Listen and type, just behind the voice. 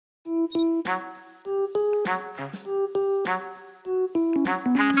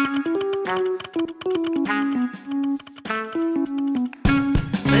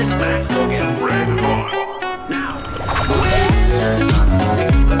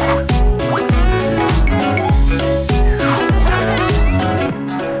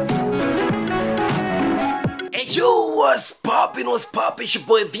What's poppin', it's your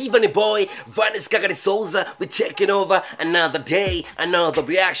boy 𝙔𝙗𝙧 𝙔𝙤𝙪. We're taking over another day, another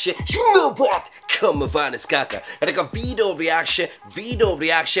reaction. You know what? Come 𝙔𝙗𝙪. Katika video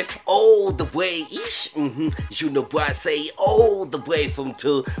reaction all the way ish. You know what I say, all the way from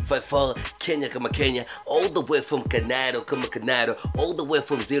 254 Kenya kama Kenya, all the way from Canada kama Canada, all the way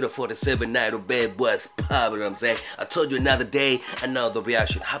from 047 Nairobi. What's poppin', you know what I'm saying? I told you another day, another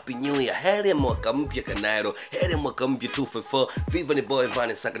reaction. Happy New Year. Heri mwaka mpya Canada, heri mwaka mpya 254 𝙔𝙗𝙧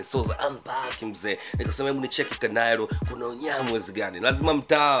𝙔𝙗𝙪. I'm back mzee. Nikasema hebu nicheki Kanairo kuna unyamwezi gani. Lazima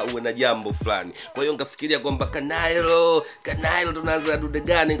mtaa uwe na jambo fulani. Kwa hiyo nikafikiria kwamba Kanairo tunaanza dude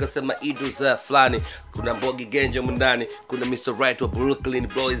gani, nikasema Iduzeer fulani, kuna Mbogi Genje mundani, kuna Mr. Right wa Buruklyn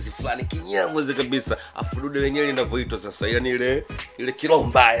Boyz fulani kinyamwezi kabisa. Afudude lenyewe linavyoitwa sasa, yani ile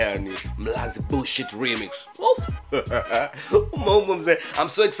kilomba yani Mrazi bullshit remix. Umo mzee. I'm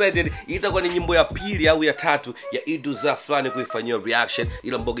so excited. Itakuwa ni nyimbo ya pili au ya tatu ya Iduzeer fulani kuifanyia reaction.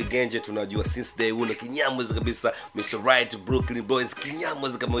 Ila Mbogi Genje tunajua since day one kinyamwezi kabisa. Mr. Right Buruklyn Boyz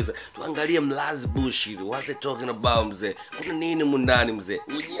kinyamwezi kabisa. Tuangalie Mrazi bullshit. What's it talking about mzee? Kuna nini mundani mzee?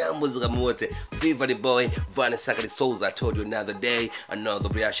 Unyamwezi kama wote. 𝙔𝙗𝙧 𝙔𝙗𝙪. I told you another day, another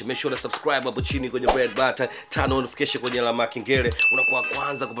reaction. Make sure to subscribe hapo chini kwenye red button, turn notification kwenye alama kengele. Unakuwa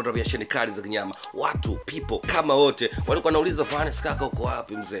kwanza kupata reaction kali za kinyama. Watu people kama wote walikuwa wanauliza 𝙔𝙗𝙪 uko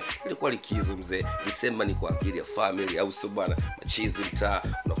wapi mzee? Ilikuwa likizo mzee. December ni kwa ajili ya family au sio bwana? Machizi mtaa,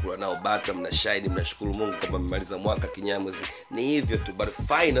 unakula nao bata, mnashine, mnashukuru Mungu kama mmemaliza mwaka kinyamwezi. Ni hivyo tu, but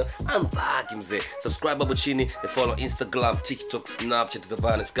final I'm back mzee. Subscribe hapo chini, follow Instagram, TikTok, Snapchat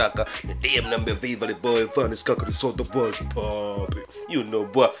𝙔𝙗𝙪. DM number 𝙔𝙗𝙧 𝙔𝙗𝙪. The boys popping. You know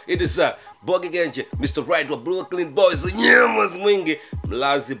boy. It is Mbogi Genje, Mr. Right wa Buruklyn Boyz, nyamwezi mwingi,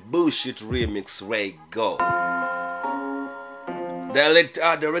 Mrazi bullshit remix. Ray go.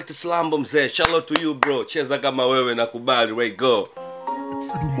 Director Slambo mzee, shout out to you bro. Cheza kama wewe nakubali. Ray go.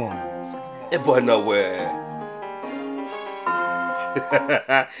 Bwana we.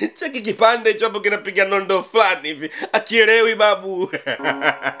 Cheki kipande chopo kinapiga nondo fulani hivi. Akielewi babu.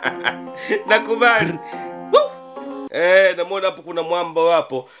 Nakubali. Namuona hapo kuna mwamba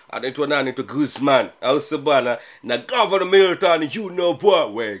hapo anaitwa nani? Anaitwa Guzman au sio bwana? Na Governor Milton, you know boy.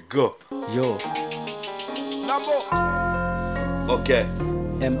 Where go. Yo. Okay.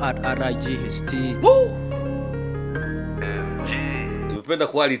 MRRIGHT. Nimependa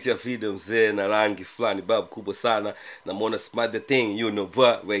quality ya video mzee na rangi fulani babu kubwa sana. Namuona smart the thing, you know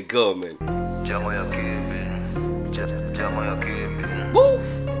boy. Where go man. Jamo ya kibi.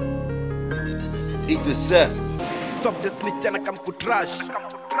 Iduzeer. Stop the snitch and I come to trash.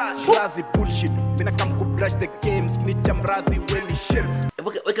 Mrazi bullshit. Mina come to brush the game. Snitch and Mrazi really shit.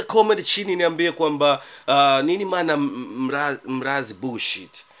 Weka comment chini niambie kwamba nini maana Mrazi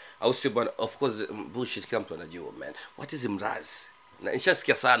bullshit. Au sio bwana? Of course bullshit kila mtu anajua man. What is Mrazi? Na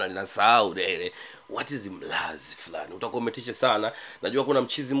nishasikia sana ninasahau ile. What is Mrazi fulani? Utakometisha sana. Najua kuna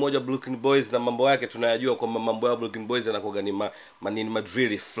mchizi mmoja Buruklyn Boyz na mambo yake tunayajua kwamba mambo ya Buruklyn Boyz yanakuwa ni manini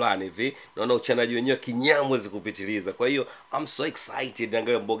madrill fulani hivi. Naona uchanaji wenyewe kinyamwezi kupitiliza. Kwa hiyo I'm so excited.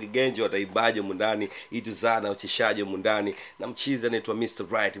 Angalia Mbogi Genje wataibaje mundani, Iduzeer na uchishaje mundani, na mchizi anaitwa Mr.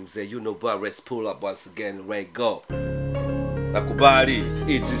 Right mzee. You know but let's pull up once again. Ray go. Nakubali.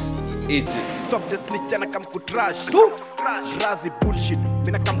 It Stop the snitch and I come to trash. Mrazi bullshit.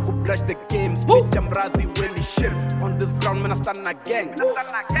 Mina come to brush the game. Snitch and Mrazi really shit. On this ground mina stand a gang.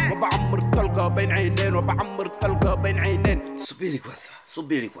 وبعمر طلقة بين عينين وبعمر طلقة بين عينين.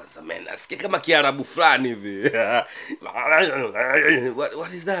 Subiri kwanza man. Nasikia kama Kiarabu fulani hivi.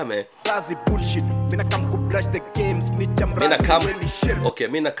 What is that man? Mrazi bullshit. Mina come to brush the game. Snitch and Mrazi really shit. Okay,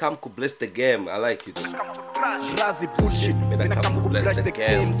 mina come to bless the game. I like it. Mrazi bullshit. Mina come to brush the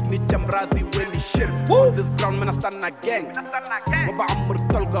game. Snitch and Mrazi really shit. On this ground mina stand a gang. وبعمر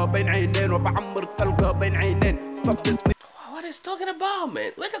طلقة بين عينين وبعمر طلقة بين عينين. Stop this. What is talking about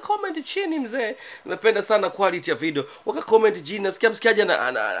man? Weka comment chini mzee. Nimependa sana quality ya video. Weka comment chini. Nasikia msikiaje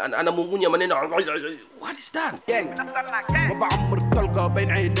anamungunya maneno. What is that? Gang. وبعمر طلقة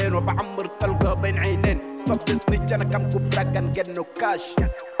بين عينين وبعمر طلقة بين عينين. Stop this snitch and I come to brag and get no cash.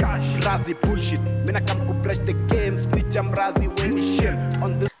 Mrazi bullshit. Mina come to brush the game. Snitch and Mrazi when he shit.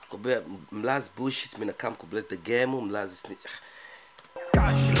 On this Mrazi bullshit. Mina come to bless the game. Mrazi snitch.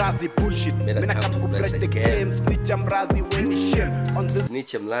 Mrazi bullshit. Mina come to bless the game. Snitch Mrazi when he shame. On this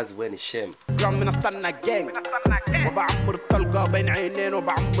snitch Mrazi when he shame. ground mina stand a gang. وبعمر طلقة بين عينين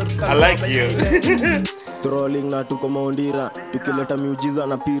وبعمر I طلقة like بين you. عينين. Trolling na tuko maundira, tukileta miujiza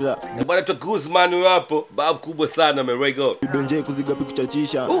na pira. Bwana tu Guzman hapo, babu kubwa sana merego. Genje kuzigapi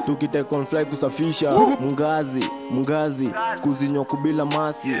kuchachisha, tukite confly kusafisha. Mngazi, kuzinyo kubila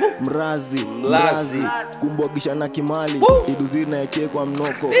masi. Mrazi, kumbogisha na kimali. Iduzeer na yake kwa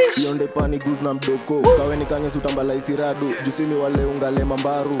mnoko, ionde pani guz na mdoko. Kaweni kanye sutambala isiradu, jusini wale ungale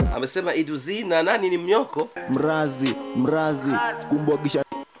mambaru. Amesema Iduzeer na nani ni mnyoko? Mrazi, kumbogisha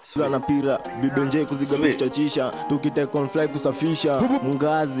na pira. Genje kuzigapi kuchachisha, tukite confly kusafisha.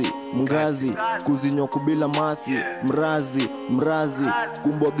 Mngazi, kuzinyo kubila masi. Mrazi,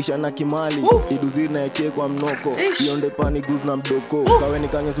 kumbogisha na kimali. Iduzeer na yake kwa mnoko, ionde pani guz na mdoko. Kaweni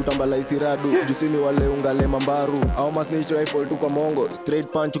kanye sutambala isiradu, jusini wale ungale mambaru. Au masnitch rifle tu kwa mongo, straight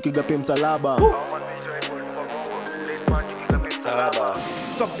punch ukigapi msalaba.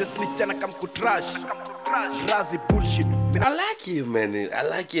 Stop this snitch and I come to trash. Mrazi bullshit. I like you man. I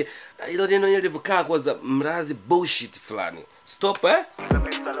like you. Ilo neno nilivukaa kwanza Mrazi bullshit fulani. Stop eh?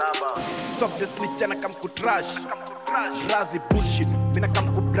 Stop this snitch and I come to trash. Mrazi bullshit. Mina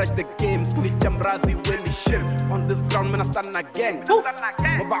come to brush the game. Snitch Mrazi when he shit. On this ground mina stand a gang.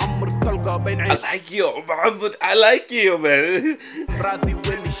 وبعمر طلقة بين عينين. I like you. Muhammad, I like you man. Mrazi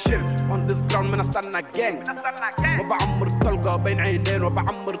when he shit. On this ground mina stand a gang. وبعمر طلقة بين عينين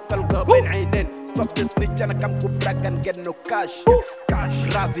وبعمر طلقة بين عينين. Stop this snitch and I come to brag and get no cash.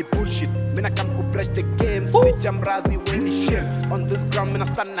 Mrazi bullshit. Mina come to brush the game. Snitch Mrazi when he shit. On this ground mina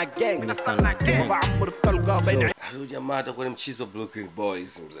stand a gang. وبعمر طلقة بين عينين. Huyu jamaa atakuwa ni mchizi wa Buruklyn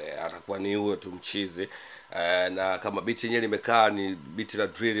Boyz mzee. Atakuwa ni huyo tu mchizi. Na kama biti yenyewe limekaa ni biti la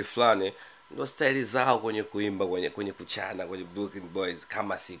drill fulani, ndio style zao kwenye kuimba, kwenye kuchana kwenye Buruklyn Boyz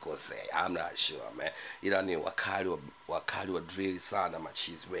kama sikosei. I'm not sure man. Ila ni wakali wa drill sana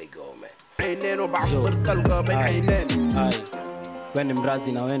machizi wego man. عينين وبعمر طلقة بين عينين. Weni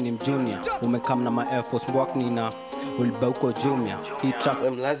Mrazi na weni mjunior, umekam na ma Air Force Buruklyn na ulibauko junior. Hii track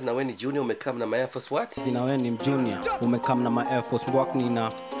Weni Mrazi na weni junior umekam na ma Air Force what? zina weni mjunior, umekam na ma Air Force Buruklyn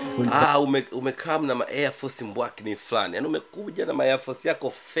na umekam na ma Air Force Buruklyn fulani. Yaani umekuja na ma Air Force yako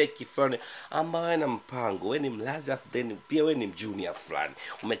fake fulani ambayo haina mpango. Weni Mrazi afu then pia weni mjunior fulani.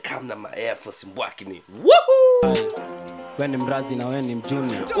 Umekam na ma Air Force Buruklyn. Woohoo! Weni Mrazi na weni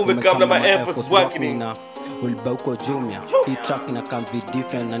mjunior, Umekam na ma Air Force Buruklyn na ulibauko junior. Hii track ina come be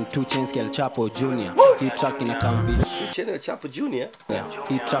different and 2 Chainz El Chapo Junior. Hii track ina come be Channel Chapo Junior.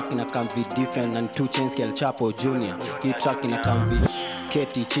 Hii track ina come be different and 2 Chainz El Chapo Junior. Hii track ina come be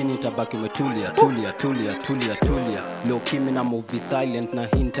keti chini tabaki umetulia, tulia. Low kimi na movie silent na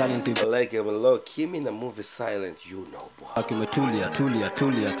hint talents I like it, low kimi na movie silent, you know boy. baki umetulia, tulia.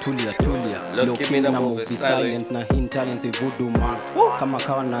 Low Low kimi na movie silent na hint talents voodoo man. Kama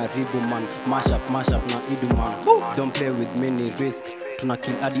kawa na ribu man, mash up na idu man. Don't play with many risk. Tuna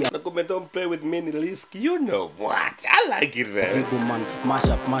kill adi Nakume don't play with many risk, you know what? I like it man. ribu man, mash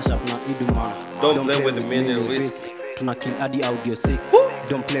up na idu man. Don't play with many risk. Tuna kill adi audio 6.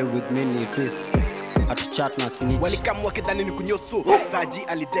 Don't play with many risk. Atuchat na snitch. Walikamu wakidhani ni kunyoso. Saji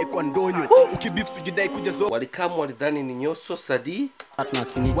alidai kwa ndonyo. Ukibeef sujidai kuja zo. Walikamu walidhani ni nyoso sadi. Chat na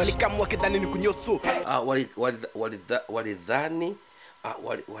snitch. Walikamu wakidhani ni kunyoso.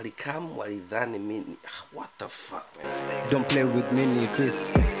 Walikamu walidhani mini. What the fuck man? Don't play with many risk.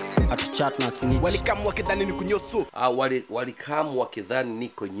 Atuchat na snitch. Walikamu wakidhani ni kunyoso. Walikamu wakidhani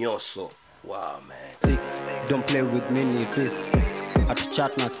niko nyoso. Wow man. 6. Don't play with many risk.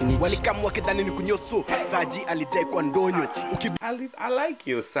 Atuchat na snitch. Walikamu wakidhani ni kunyoso. Saji alidai kwa ndonyo. I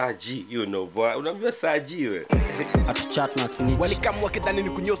like you Saji, you know boy. Unamjua Saji we. Atuchat na snitch. Walikamu wakidhani ni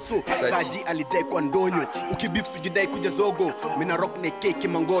kunyoso. Saji alidai kwa ndonyo. Ukibeef sujidai kuja zogo. Mina rock ne keki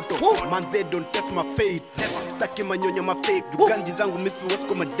mangoto. Manze don't test my faith. Staki manyonya ma fake. Juganji zangu misi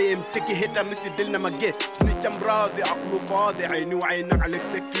wasko madem. Cheki heta misi dil na mage. Snitch Mrazi aqlu fadi. Aini wa aina alek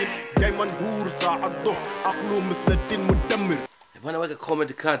sakin. Daiman hur saaddo. Aqlu misla din mudammir. Bwana weka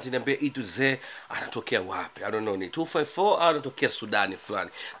comment card niambie Iduzeer anatokea wapi? I don't know ni 254 au anatokea Sudani fulani.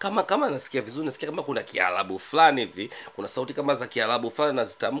 Kama nasikia vizuri, nasikia kama kuna Kiarabu fulani hivi, kuna sauti kama za Kiarabu fulani na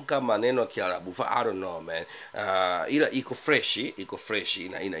zitamka maneno ya Kiarabu. I don't know man. Ila iko fresh,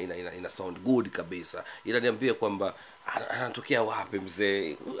 ina sound good kabisa. Ila niambie kwamba anatokea wapi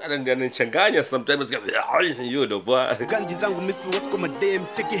mzee? Ananichanganya sometimes, you know bwana. Ganji zangu misi wasko madem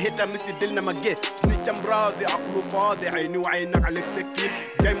cheki heta misi dilna mage snitch Mrazi aqlu fadi عيني وعينك عليك سكين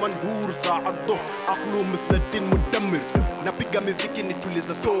دايما هور ساعة الضوء aqlu مثل الدين مدمر napiga muziki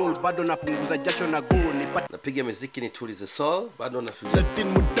nitulize soul bado napunguza jasho na goni napiga muziki nitulize soul bado napunguza Latin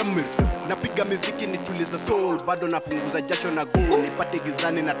mudamir napiga muziki nitulize soul bado napunguza jasho na goni pate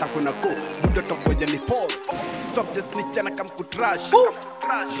gizani na tafuna go budo tokoja ni fall stop the snitch na kam ku trash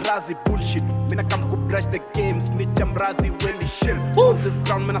Mrazi bullshit mina kam ku brush the game snitch Mrazi when the shit on this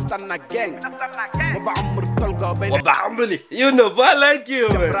ground mina stand na gang وبعمر طلقة بين وبعملي you know I like you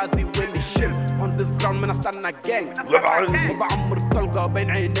Mrazi when the shit on this ground mina stand na gang وبعمر طلقة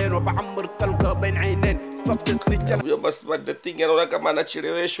بين عينين وبعمر طلقة بين عينين stop this snitch yo basi the thing anaona kama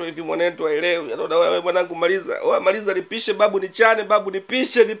anacheleweshwa hivi mwanangu aelewe anaona wewe mwanangu maliza nipishe babu nichane babu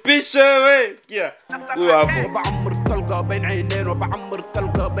nipishe wewe sikia huyo hapo وبعمر طلقة بين عينين وبعمر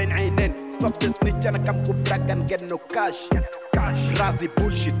طلقة بين عينين stop this snitch انا كم كوبراك and get no cash Mrazi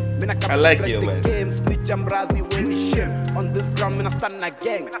bullshit mina I like you man game snitch Mrazi when the shit on this ground mina stand na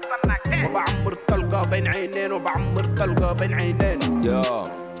gang وبعمر طلقة بين عينين وبعمر طلقة بين عينين yo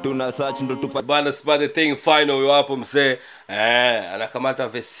tuna search ndo tupa bana spot the thing final huyo hapo mzee anakamata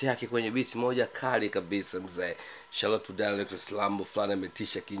verse yake kwenye beat moja kali kabisa mzee shout out to Dialect Slambo fulani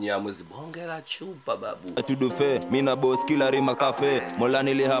ametisha kinyamwezi bonge la chupa babu tudufe mina boss kila rima cafe mola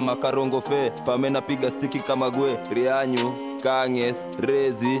nilihama karongo fe fame napiga stiki kama gwe rianyu kanges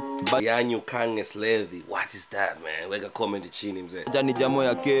rezi yanyu kanges levi what is that man weka comment chini mzee jani jamo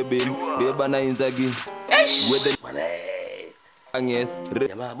ya kebin beba na inzagi with kanges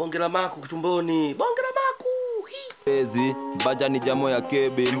jamaa bonge la maku kutumboni bonge la maku rezi bajani jamo ya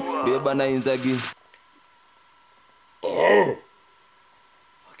kebin beba na inzagi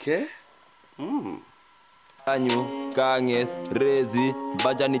okay anyu kanges rezi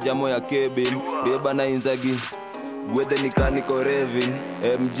bajani jamo ya kebin beba na inzagi gwede nikaniko revin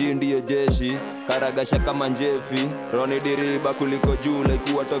MG ndiyo jeshi karagasha kama njefi roni diriba kuliko jula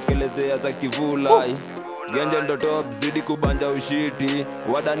ikuwa tokelezea za kivulai Genje ndo top zidi kubanja ushiti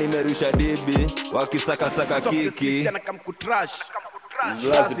wada nimerusha dibi wakisaka kiki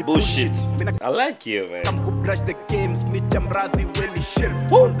Mrazi bullshit I like you man come ku brush the game snitch Mrazi when the shit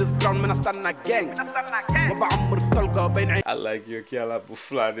on this ground mina stand na gang وبعمر طلقة بين I like you kiala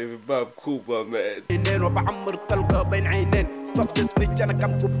buflani bab kubwa man عينين وبعمر طلقة بين عينين stop this snitch انا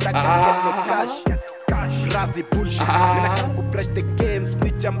كم ku brush the cash Mrazi bullshit mina come ku brush the game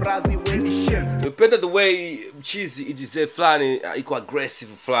snitch Mrazi when the shit Depende the way cheesy Iduzeer fulani iko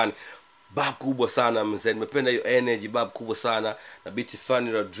aggressive fulani bab kubwa sana mzee nimependa hiyo energy bab kubwa sana na beat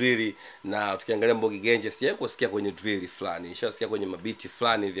fulani la drill na tukiangalia Mbogi Genje siye kusikia kwenye drill fulani nishasikia kwenye mabiti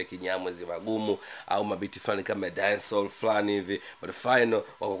fulani hivi ya kinyamwezi magumu au mabiti fulani kama dancehall fulani hivi but final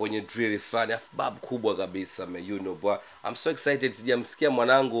wako kwenye drill fulani afu bab kubwa kabisa man you know boy I'm so excited sijamsikia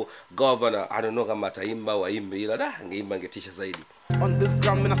mwanangu governor I don't know kama ataimba au aimbe ila angeimba angetisha zaidi on this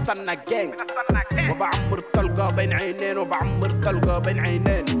ground mina stand na gang وبعمر طلقة بين عينين وبعمر طلقة بين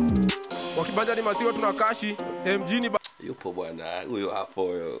عينين wakibanja ni masiwa tunakashi MG ni yupo bwana huyo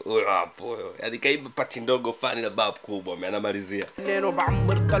hapo yani kaimba pati ndogo fani na bab kubwa anamalizia neno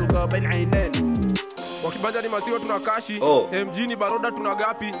بعمر طلقة بين عينين wakibanja ni masiwa tunakashi MG ni baroda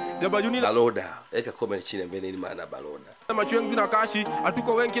tunagapi jabajuni baroda eka comment chini ambaye nini maana baroda machwenzi na kashi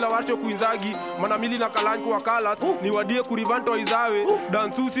atuko wengi kila wacho kuinzagi manamili na kalanku wakala ni wadie kurivanto izawe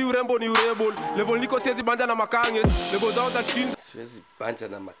dansusi urembo ni urembo level niko siezi banja na makange level zao za chini siezi banja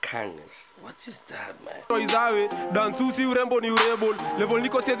na makange what is that man izawe dansusi urembo ni urembo level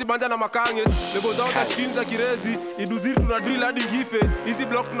niko siezi banja na makange level zao za chini za kirezi Iduzeer tuna drill hadi ngife hizi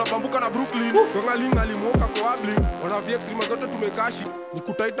block tunabambuka na Buruklyn kwa linga limoka kwa wabli wana vx lima zote tumekashi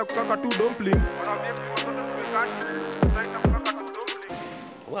nikutaita kusaka tu dumpling wana vx lima zote tumekashi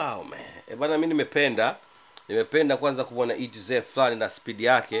wow man bwana mimi nimependa kwanza kuona Iduzeer fulani na speed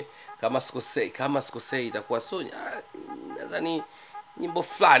yake kama sikosei itakuwa sonya nadhani nyimbo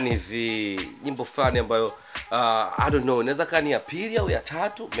fulani hivi nyimbo fulani ambayo I don't know inaweza kani ya pili au ya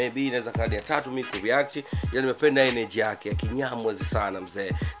tatu maybe inaweza kani ya tatu mimi ku react ila nimependa energy yake ya kinyamwezi sana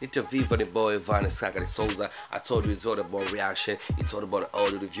mzee nita viva ni boy 𝙏𝙗𝙧 I told you it's all about reaction it's all about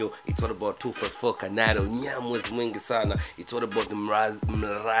audio review it's all about 244 kanalo nyamwezi mwingi sana it's all about the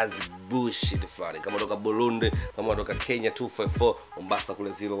Mrazi bullshit fulani kama kutoka Burundi kama kutoka Kenya 244 Mombasa kule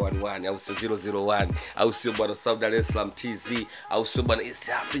 011 au sio 001 au sio bwana South Dar es Salaam TZ au sio so bwana East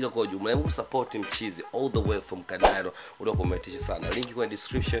Africa kwa ujumla. Hebu support mchizi all the way from Kanairo. Unakometisha sana. Link kwa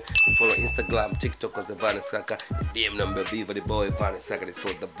description. Follow Instagram, TikTok as VanVlog. DM number Viva the boy VanVlog is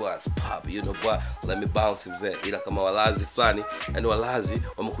for the boss pop. You know what? Let me bounce mzee. Ila kama walazi fulani, and walazi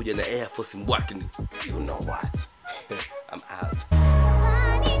wamekuja na Air Force Mbwakini. You know what? I'm out.